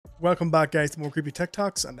Welcome back, guys, to more creepy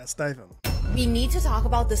TikToks, and let's dive in. We need to talk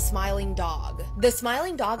about the smiling dog. The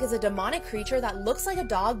smiling dog is a demonic creature that looks like a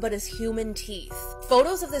dog but has human teeth.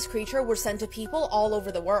 Photos of this creature were sent to people all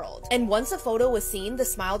over the world, and once a photo was seen, the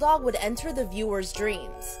smile dog would enter the viewer's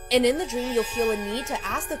dreams. And in the dream, you'll feel a need to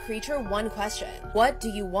ask the creature one question: what do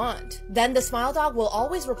you want? Then the smile dog will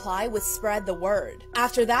always reply with "spread the word."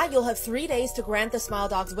 After that, you'll have 3 days to grant the smile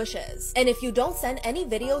dog's wishes. And if you don't send any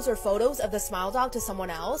videos or photos of the smile dog to someone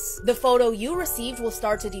else, the photo you received will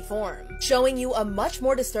start to deform, showing you a much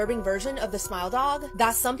more disturbing version of the smile dog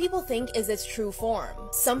that some people think is its true form.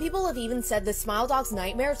 Some people have even said the smile dog's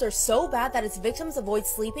nightmares are so bad that its victims avoid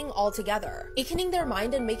sleeping altogether, weakening their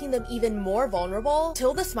mind and making them even more vulnerable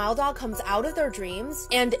till the smile dog comes out of their dreams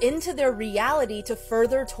and into their reality to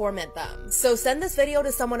further torment them. So send this video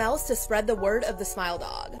to someone else to spread the word of the smile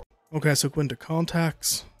dog. Okay, so go into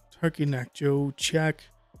contacts. Turkey Neck Joe, check.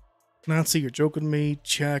 Nancy, you're joking me,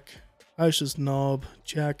 check. Aisha's Knob,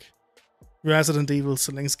 check. Resident Evil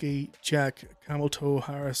Selinsky, check. Camel Toe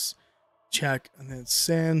Harris, check. And then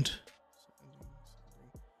send.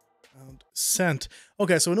 And sent.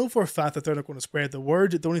 Okay, so I know for a fact that they're not going to spread the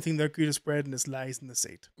word. The only thing they're good at spreading is lies in the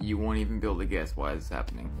seat. You won't even be able to guess why this is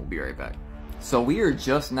happening. We'll be right back. So we are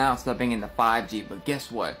just now stepping into 5G, but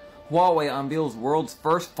guess what? Huawei unveils world's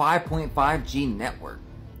first 5.5G network.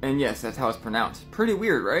 And yes, that's how it's pronounced. Pretty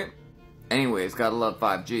weird, right? Anyways, gotta love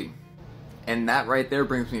 5G. And that right there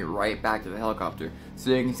brings me right back to the helicopter. So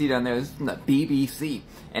you can see down there, this is from the BBC.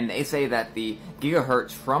 And they say that the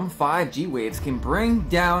gigahertz from 5G waves can bring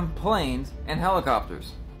down planes and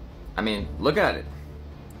helicopters. I mean, look at it.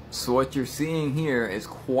 So what you're seeing here is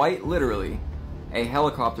quite literally a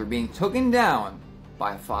helicopter being taken down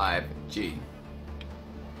by 5G.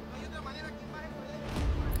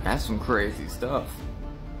 That's some crazy stuff.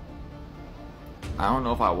 I don't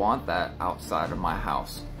know if I want that outside of my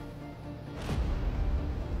house.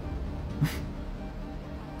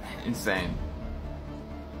 Insane.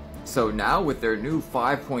 So now with their new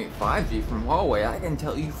 5.5G from Huawei, I can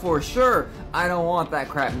tell you for sure I don't want that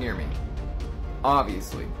crap near me.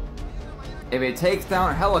 Obviously. If it takes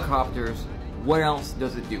down helicopters, what else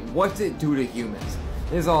does it do? What's it do to humans?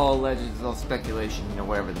 This is all alleged, it's all speculation, you know,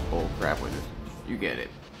 whatever the bull crap with it. You get it.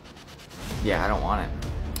 Yeah, I don't want it.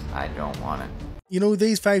 I don't want it. You know,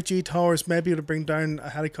 these 5G towers may be able to bring down a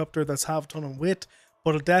helicopter that's half a ton of weight,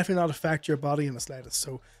 but it'll definitely not affect your body in the slightest.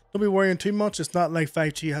 So don't be worrying too much. It's not like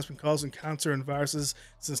 5G has been causing cancer and viruses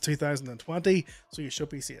since 2020, so you should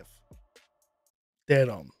be safe. Dead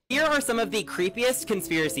on. Here are some of the creepiest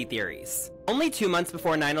conspiracy theories. Only 2 months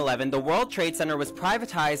before 9/11, the World Trade Center was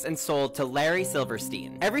privatized and sold to Larry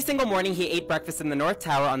Silverstein. Every single morning he ate breakfast in the North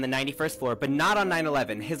Tower on the 91st floor, but not on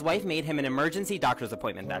 9/11. His wife made him an emergency doctor's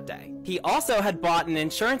appointment that day. He also had bought an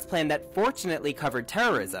insurance plan that fortunately covered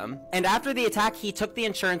terrorism, and after the attack he took the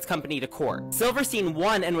insurance company to court. Silverstein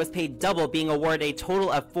won and was paid double, being awarded a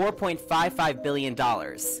total of $4.55 billion.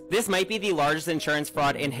 This might be the largest insurance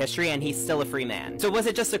fraud in history, and he's still a free man. So was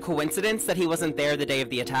it just a coincidence that he wasn't there the day of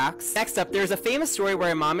the attacks? Next up, there's a famous story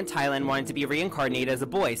where a mom in Thailand wanted to be reincarnated as a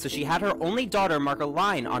boy, so she had her only daughter mark a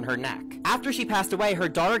line on her neck. After she passed away, her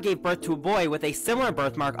daughter gave birth to a boy with a similar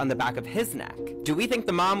birthmark on the back of his neck. Do we think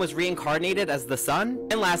the mom was reincarnated as the son?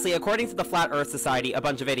 And lastly, according to the Flat Earth Society, a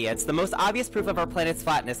bunch of idiots, the most obvious proof of our planet's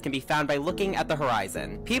flatness can be found by looking at the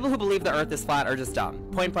horizon. People who believe the Earth is flat are just dumb.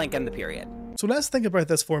 Point blank, end the period. So let's think about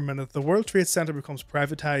this for a minute. The World Trade Center becomes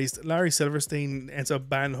privatized. Larry Silverstein ends up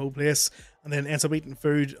buying the whole place and then ends up eating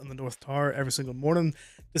food on the North Tower every single morning.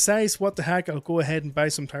 Decides, what the heck, I'll go ahead and buy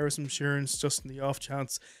some terrorism insurance just in the off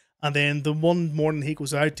chance. And then the one morning he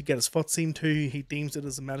goes out to get his foot seen to, he deems it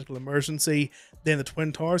as a medical emergency. Then the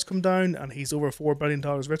Twin Towers come down and he's over $4 billion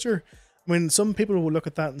richer. I mean, some people will look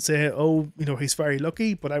at that and say, oh, you know, he's very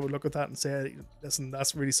lucky. But I would look at that and say, listen,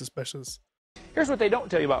 that's really suspicious. Here's what they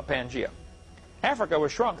don't tell you about Pangea. Africa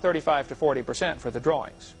was shrunk 35 to 40% for the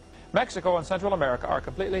drawings. Mexico and Central America are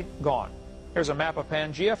completely gone. Here's a map of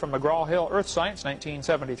Pangea from McGraw-Hill Earth Science,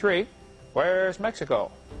 1973. Where's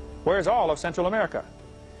Mexico? Where's all of Central America?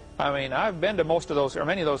 I mean, I've been to most of those, or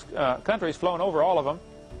many of those countries, flown over all of them.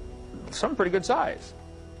 Some pretty good size.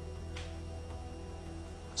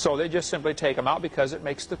 So they just simply take them out because it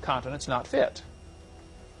makes the continents not fit.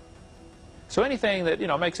 So anything that, you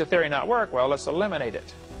know, makes a theory not work, well, let's eliminate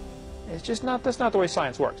it. It's just not, that's not the way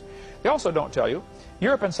science works. They also don't tell you,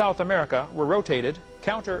 Europe and South America were rotated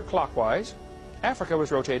counterclockwise. Africa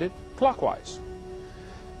was rotated clockwise.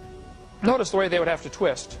 Notice the way they would have to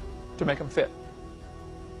twist to make them fit.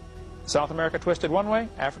 South America twisted one way,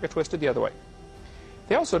 Africa twisted the other way.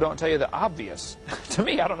 They also don't tell you the obvious. To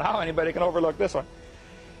me, I don't know how anybody can overlook this one.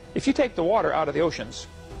 If you take the water out of the oceans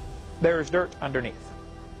There is dirt underneath.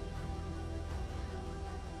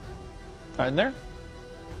 Isn't there?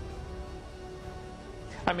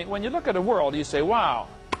 I mean, when you look at a world, you say, wow,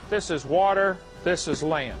 this is water, this is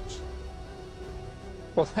land.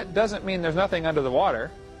 Well, that doesn't mean there's nothing under the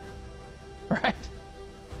water, right?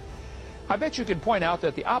 I bet you could point out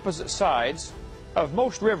that the opposite sides of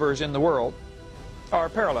most rivers in the world are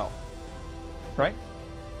parallel, right?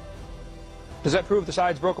 Does that prove the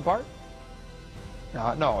sides broke apart?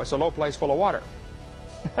 No, it's a low place full of water.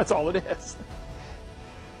 That's all it is.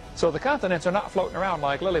 So the continents are not floating around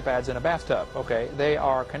like lily pads in a bathtub, okay? They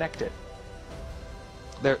are connected.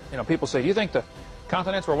 They're, you know, people say, do you think the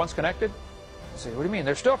continents were once connected? I say, what do you mean?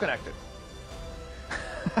 They're still connected.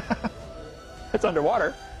 It's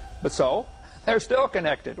underwater, but so they're still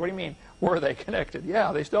connected. What do you mean? Were they connected?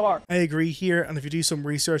 Yeah, they still are. I agree here, and if you do some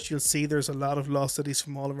research, you'll see there's a lot of lost cities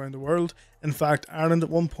from all around the world. In fact, Ireland at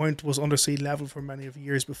one point was under sea level for many of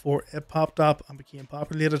years before it popped up and became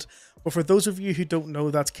populated. But for those of you who don't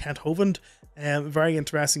know, that's Kent Hovind. Very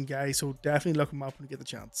interesting guy, so definitely look him up when you get the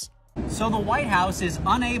chance. So the White House is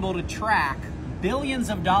unable to track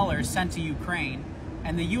billions of dollars sent to Ukraine,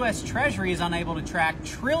 and the U.S. Treasury is unable to track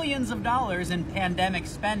trillions of dollars in pandemic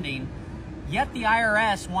spending. Yet the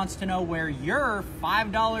IRS wants to know where your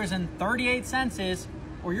 $5.38 is,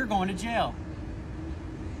 or you're going to jail.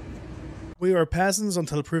 We are peasants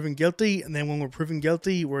until proven guilty, and then when we're proven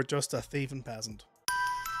guilty, we're just a thieving peasant.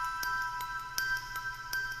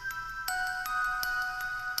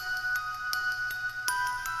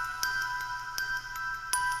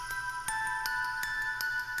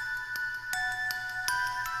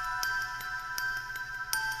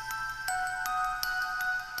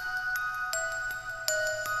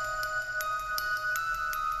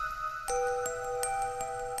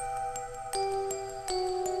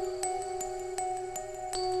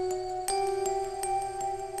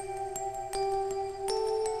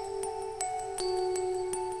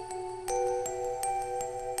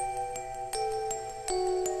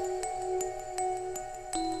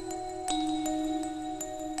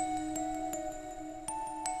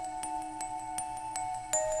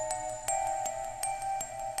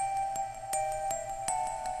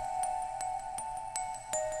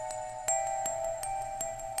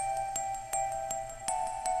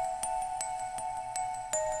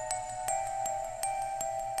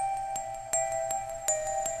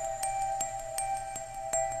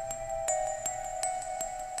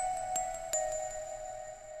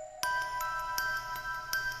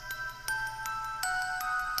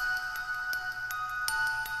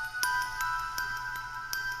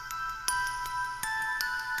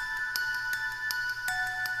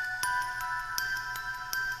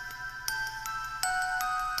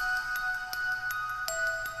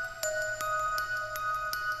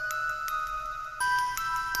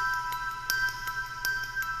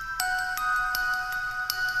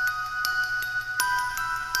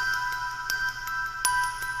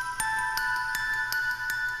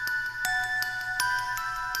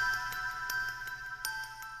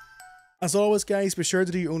 As always, guys, be sure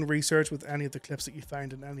to do your own research with any of the clips that you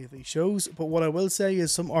find in any of these shows. But what I will say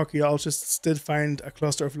is some archaeologists did find a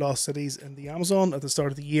cluster of lost cities in the Amazon at the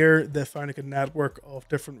start of the year. They found like a network of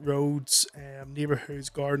different roads,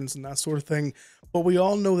 neighborhoods, gardens, and that sort of thing. But we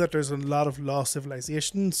all know that there's a lot of lost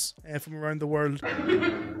civilizations from around the world.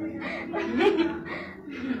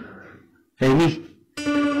 Amy?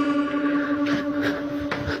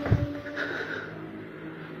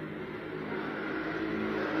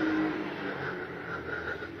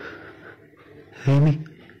 Amy?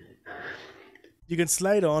 You can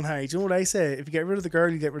slide on, hey. Do you know what I say? If you get rid of the girl,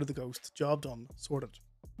 you get rid of the ghost. Job done. Sorted.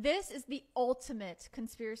 This is the ultimate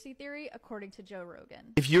conspiracy theory, according to Joe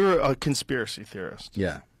Rogan. If you're a conspiracy theorist,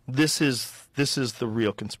 Yeah. this is the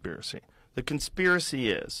real conspiracy. The conspiracy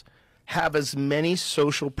is have as many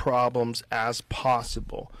social problems as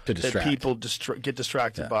possible To that distract. people get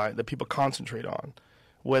distracted by, that people concentrate on,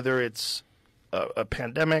 whether it's a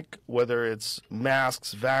pandemic, whether it's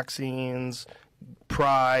masks, vaccines,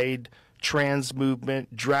 pride, trans movement,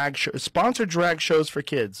 sponsor drag shows for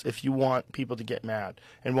kids if you want people to get mad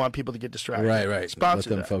and want people to get distracted. Right. Sponsor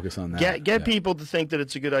Let them that. focus on that. Get Yeah. people to think that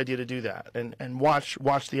it's a good idea to do that and watch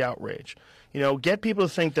the outrage. You know, get people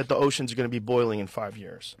to think that the oceans are going to be boiling in 5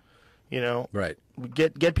 years. You know, Right.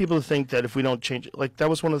 Get people to think that if we don't change, like that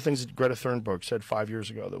was one of the things that Greta Thunberg said 5 years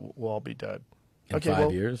ago, that we'll all be dead. In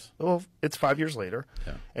 5 years? Well, it's 5 years later,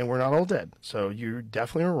 Yeah. and we're not all dead. So you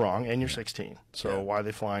definitely are wrong, and you're 16. So why are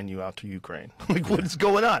they flying you out to Ukraine? Like, what is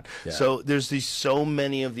going on? Yeah. So there's so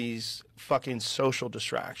many of these fucking social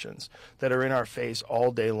distractions that are in our face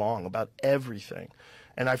all day long about everything.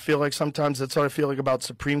 And I feel like sometimes that's what I feel like about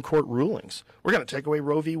Supreme Court rulings. We're going to take away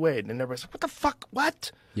Roe v. Wade. And everybody's like, what the fuck?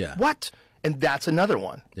 What? Yeah. What? And that's another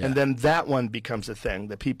one. Yeah. And then that one becomes a thing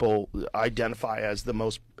that people identify as the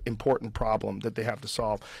most important problem that they have to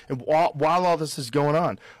solve. And while all this is going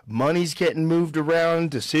on, money's getting moved around,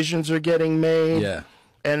 decisions are getting made. Yeah.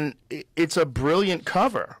 And it's a brilliant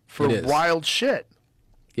cover for wild shit.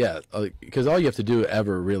 Yeah, because all you have to do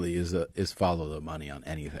ever really is follow the money on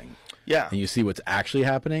anything. Yeah. And you see what's actually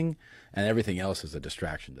happening, and everything else is a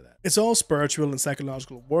distraction to that. It's all spiritual and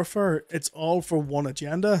psychological warfare. It's all for one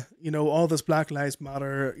agenda. You know, all this Black Lives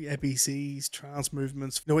Matter, ABCs, trans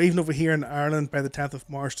movements. You know, even over here in Ireland, by the 10th of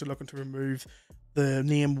March, they're looking to remove the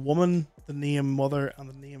name woman, the name mother, and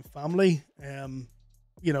the name family.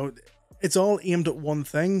 You know, it's all aimed at one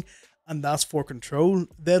thing, and that's for control.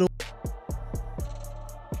 They don't.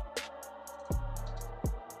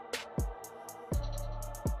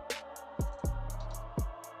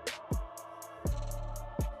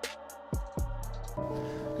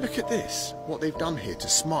 Look at this, what they've done here to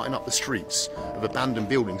smarten up the streets of abandoned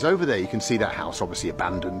buildings. Over there you can see that house, obviously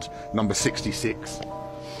abandoned, number 66.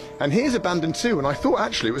 And here's abandoned too, and I thought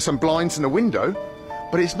actually it was some blinds in a window,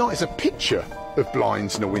 but it's not, it's a picture of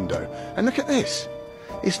blinds in a window. And look at this,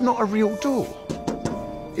 it's not a real door,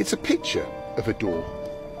 it's a picture of a door.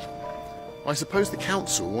 I suppose the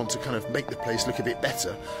council want to kind of make the place look a bit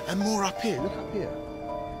better, and more up here, look up here.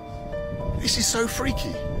 This is so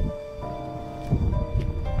freaky.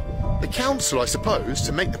 The council, I suppose,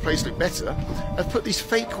 to make the place look better, have put these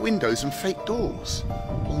fake windows and fake doors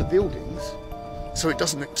on the buildings so it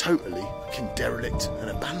doesn't look totally derelict and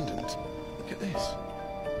abandoned. Look at this.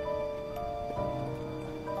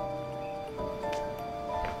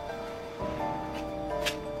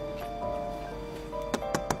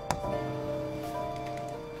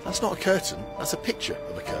 That's not a curtain, that's a picture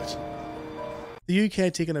of a curtain. The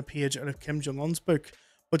UK taking a page out of Kim Jong-un's book.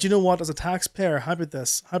 But you know what, as a taxpayer, how about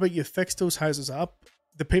this? How about you fix those houses up?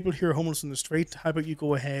 The people who are homeless on the street, how about you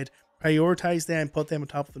go ahead, prioritise them, put them on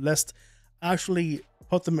top of the list, actually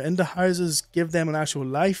put them into houses, give them an actual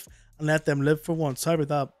life, and let them live for once. How about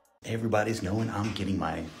that? Everybody's knowing I'm getting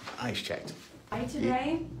my eyes checked. Why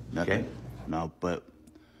today? Okay. No, but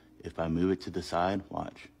if I move it to the side,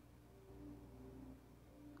 watch.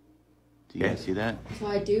 Do you guys see that? So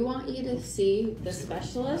I do want you to see the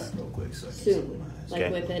specialist soon, like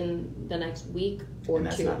within the next week or and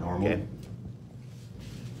that's two. Not normal. Okay.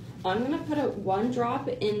 I'm gonna put one drop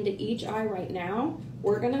into each eye right now.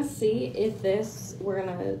 We're gonna see if this, we're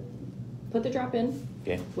gonna put the drop in,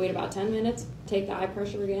 wait about 10 minutes, take the eye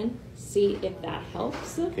pressure again, see if that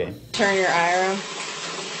helps. Okay. Turn your eye around.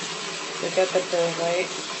 Look at the blue light.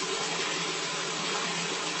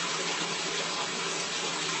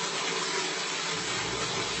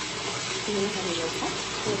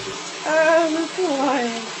 That's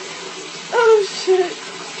lying. Oh shit.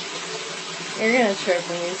 You're gonna trip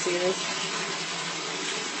when you see this.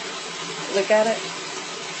 Look at it.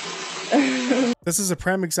 This is a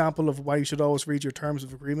prime example of why you should always read your terms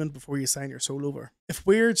of agreement before you sign your soul over. If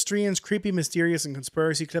weird, strange, creepy, mysterious, and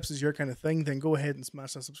conspiracy clips is your kind of thing, then go ahead and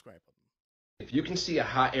smash that subscribe button. If you can see a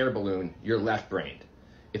hot air balloon, you're left-brained.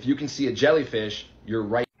 If you can see a jellyfish, you're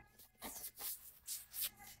right.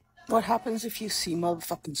 What happens if you see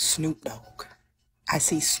motherfucking Snoop Dogg? I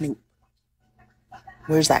see Snoop.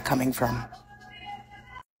 Where's that coming from?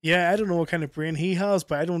 Yeah, I don't know what kind of brain he has,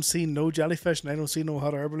 but I don't see no jellyfish and I don't see no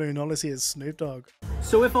hot air balloon. All I see is Snoop Dogg.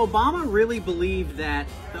 So if Obama really believed that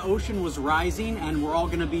the ocean was rising and we're all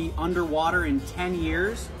going to be underwater in 10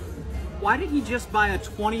 years, why did he just buy a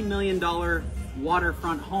 $20 million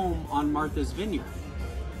waterfront home on Martha's Vineyard?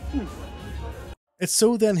 It's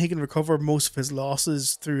so then he can recover most of his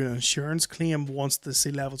losses through an insurance claim once the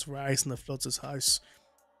sea levels rise and it floods his house.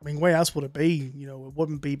 I mean, why else would it be? You know, it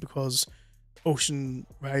wouldn't be because ocean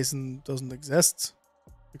rising doesn't exist.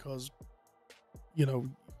 Because, you know,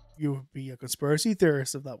 you would be a conspiracy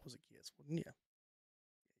theorist if that was the case, wouldn't you?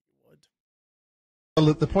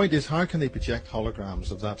 Well, the point is, how can they project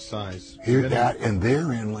holograms of that size? Here, that and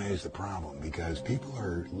therein lies the problem, because people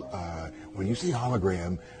are, when you see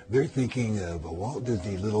hologram, they're thinking of a Walt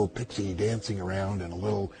Disney little pixie dancing around in a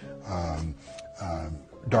little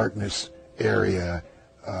darkness area.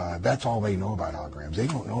 That's all they know about holograms. They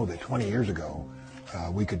don't know that 20 years ago,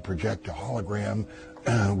 we could project a hologram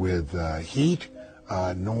with heat,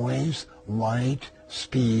 noise, light,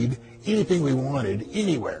 speed, anything we wanted,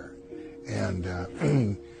 anywhere.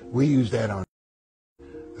 And we use that on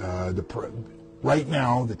right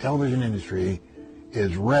now. The television industry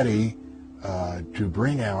is ready to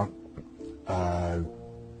bring out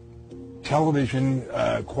television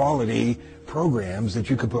quality programs that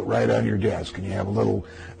you could put right on your desk, and you have a little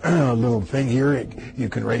little thing here. You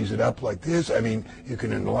can raise it up like this. I mean, you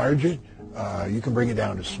can enlarge it. You can bring it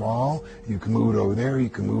down to small. You can move it over there. You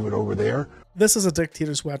can move it over there. This is a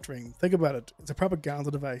dictator's wet dream. Think about it. It's a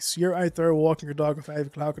propaganda device. You're out there walking your dog at 5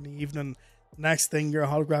 o'clock in the evening. Next thing, you're a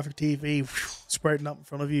holographic TV sprouting up in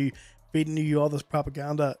front of you, feeding you all this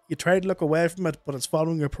propaganda. You try to look away from it, but it's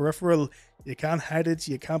following your peripheral. You can't hide it.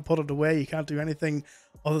 You can't put it away. You can't do anything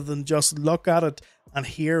other than just look at it and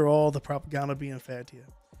hear all the propaganda being fed to you.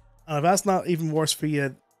 And if that's not even worse for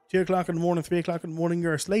you, 2 o'clock in the morning, 3 o'clock in the morning,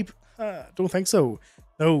 you're asleep? Don't think so.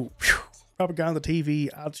 No. Propaganda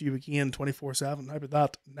TV adds you again 24/7. How about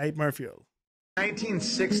that? Nightmare fuel.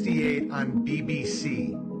 1968 on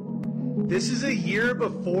BBC. This is a year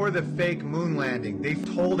before the fake moon landing. They've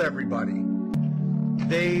told everybody.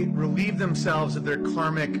 They relieve themselves of their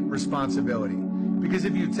karmic responsibility. Because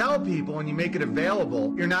if you tell people and you make it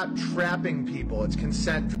available, you're not trapping people. It's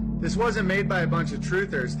consent. This wasn't made by a bunch of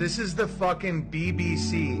truthers. This is the fucking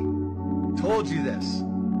BBC. Told you this.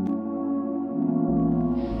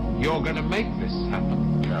 You're going to make this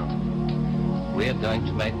happen? No. We're going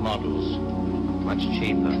to make models much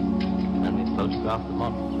cheaper, and we photograph the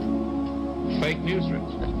models. Fake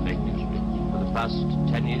newsreels? Fake newsreels. For the past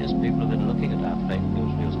 10 years, people have been looking at our fake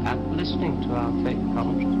newsreels and listening to our fake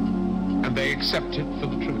commentary. And they accept it for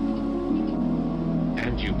the truth.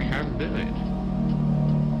 And you can do it.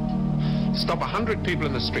 Stop 100 people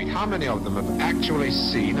in the street. How many of them have actually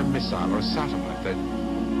seen a missile or a satellite?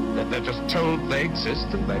 They're just told they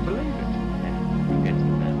exist and they believe it.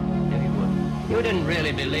 You didn't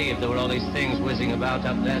really believe there were all these things whizzing about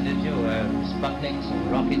up there, did you? Sputniks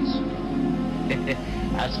and rockets?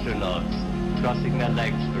 Astronauts crossing their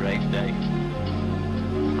legs for 8 days.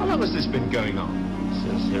 How long has this been going on?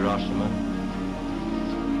 Since Hiroshima.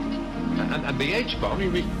 And the H-bomb,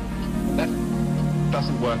 you mean, that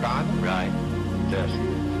doesn't work either? Right. Dirty.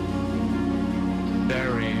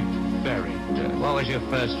 Very, very dirty. What was your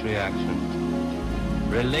first reaction?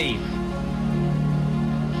 Relief.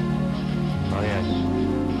 Oh, yes.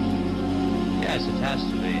 Yes, it has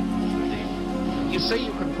to be. Relief. You say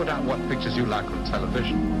you can put out what pictures you like on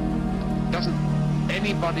television. Doesn't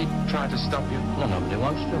anybody try to stop you? No, nobody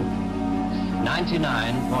wants to.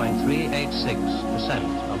 99.386%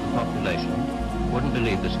 of the population wouldn't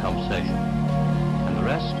believe this conversation. And the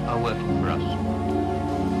rest are working for us.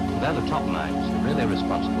 They're the top minds, the really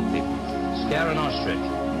responsible people. Scare an ostrich,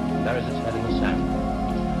 buries its head in the sand.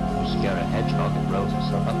 Or scare a hedgehog, it rolls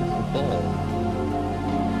itself up into a ball.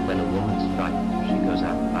 When a woman's frightened, she goes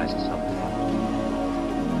out and buys herself a cat.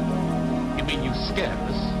 You mean you scare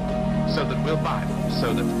us so that we'll buy them,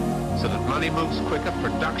 so that money moves quicker,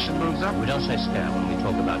 production moves up? We don't say scare when we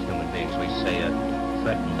talk about human beings. We say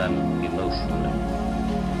threaten them emotionally.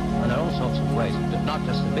 And there are all sorts of ways, not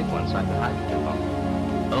just the big ones like the hydrogen bomb.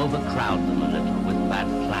 Overcrowd them a little with bad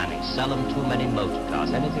planning. Sell them too many motor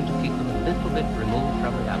cars. Anything to keep them a little bit removed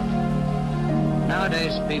from reality.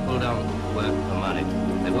 Nowadays, people don't work for money.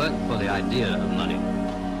 They work for the idea of money.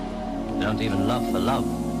 They don't even love for love.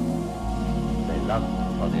 They love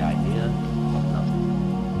for the idea of love.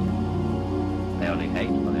 They only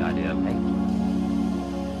hate for the idea of hate.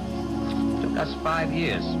 It took us 5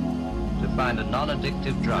 years to find a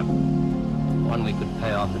non-addictive drug. One we could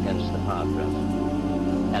pay off against the hard drug.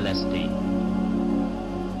 LSD.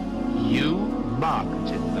 You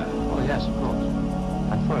marketed that? Oh, yes, of course.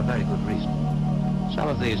 And for a very good reason. Some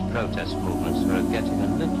of these protest movements were getting a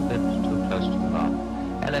little bit too close to the mark.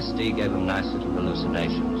 LSD gave them nice little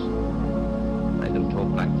hallucinations. Made them talk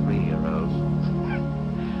like 3-year-olds.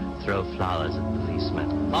 Throw flowers at policemen.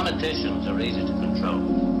 Politicians are easy to control.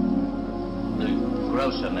 The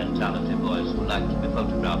grosser mentality boys who like to be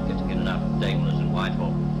photographed getting in and out of Daimlers and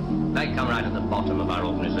Whitehall. They come right at the bottom of our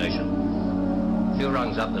organization. A few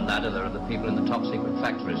rungs up the ladder, there are the people in the top secret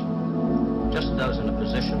factories. Just those in a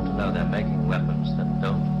position to know they're making weapons that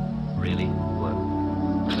don't really work.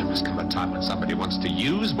 Well, there must come a time when somebody wants to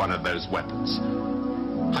use one of those weapons.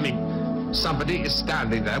 I mean, somebody is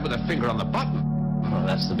standing there with a finger on the button. Well,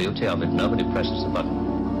 that's the beauty of it. Nobody presses the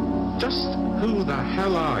button. Just who the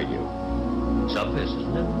hell are you? It's obvious,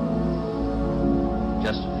 isn't it?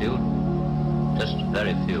 Just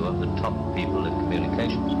very few of the top people in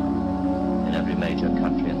communications in every major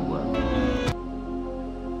country in the world.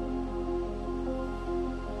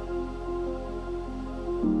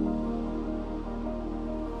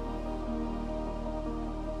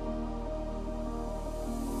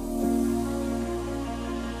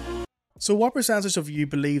 So what percentage of you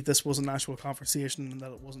believe this was an actual conversation and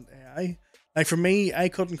that it wasn't AI? Like for me, I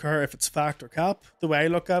couldn't care if it's fact or cap. The way I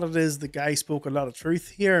look at it is the guy spoke a lot of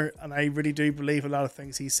truth here, and I really do believe a lot of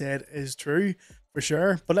things he said is true, for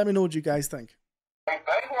sure. But let me know what you guys think. A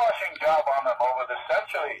brainwashing job on them over the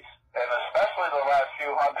centuries, and especially the last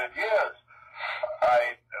few hundred years.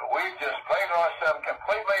 We just brainwash them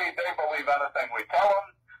completely. They believe anything we tell them.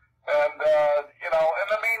 And, you know, in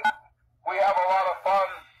the meantime, we have a lot of fun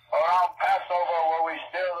around Passover where we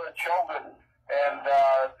steal the children. And,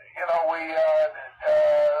 you know,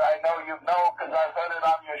 I know you know because I've heard it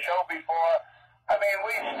on your show before. I mean,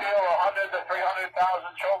 we steal 100 to 300,000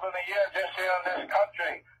 children a year just here in this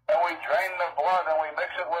country. And we drain the blood and we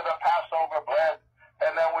mix it with a Passover bread.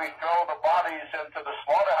 And then we throw the bodies into the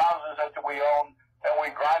slaughterhouses that we own. And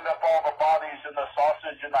we grind up all the bodies in the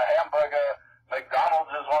sausage and the hamburger.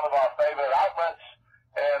 McDonald's is one of our favorite outlets.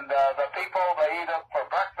 And the people, they eat it for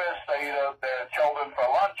breakfast. They eat their children for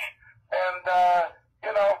lunch. And,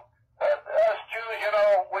 you know, as Jews, you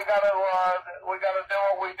know, we gotta do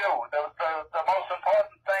what we do. The most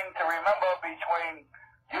important thing to remember between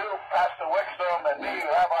you, Pastor Wickstrom, and me,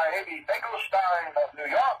 Rabbi Hagee Finkelstein of New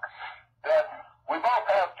York, that we both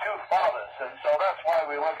have two fathers, and so that's why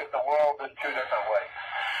we look at the world in two different ways.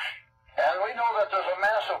 And we know that there's a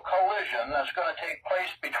massive collision that's going to take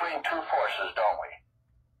place between two forces, don't we?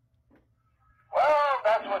 Well,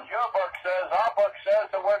 that's what your book says. Our book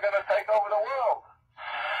says that we're going to take over the world.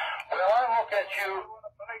 Well, I look at you doing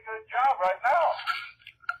a pretty good job right now.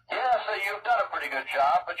 Yes, you've done a pretty good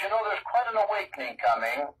job, but you know there's quite an awakening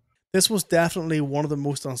coming. This was definitely one of the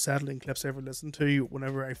most unsettling clips I ever listened to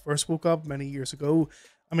whenever I first woke up many years ago.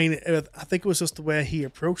 I mean, I think it was just the way he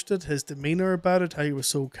approached it, his demeanor about it, how he was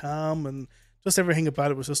so calm, and just everything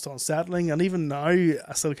about it was just unsettling. And even now,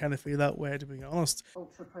 I still kind of feel that way, to be honest.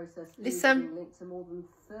 Ultra-processed food is linked to more than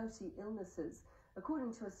 30 illnesses.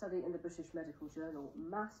 According to a study in the British Medical Journal,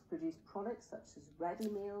 mass-produced products such as ready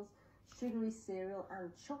meals, sugary cereal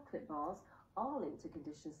and chocolate bars are linked to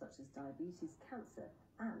conditions such as diabetes, cancer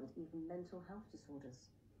and even mental health disorders.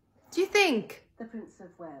 Do you think? The Prince of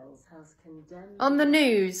Wales has condemned on the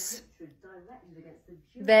news. Against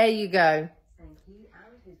the there you go. saying he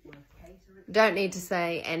and his wife cater Don't need to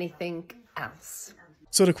say anything else.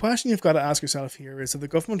 So the question you've got to ask yourself here is, if the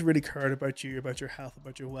government really cared about you, about your health,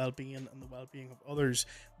 about your well-being and the well-being of others,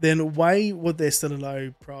 then why would they still allow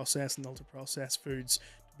processed and ultra-processed foods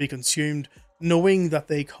to be consumed, knowing that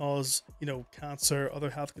they cause, you know, cancer,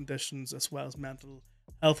 other health conditions, as well as mental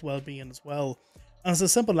health well-being as well? And it's a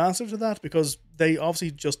simple answer to that, because they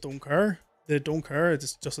obviously just don't care. They don't care.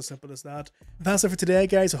 It's just as simple as that. That's it for today,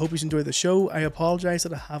 guys. I hope you enjoyed the show. I apologize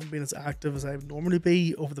that I haven't been as active as I would normally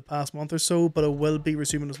be over the past month or so, but I will be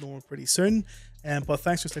resuming as normal pretty soon. But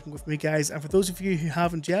thanks for sticking with me, guys. And for those of you who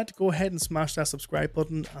haven't yet, go ahead and smash that subscribe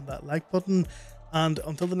button and that like button. And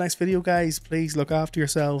until the next video, guys, please look after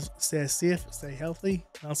yourselves, stay safe, stay healthy,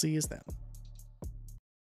 and I'll see you then.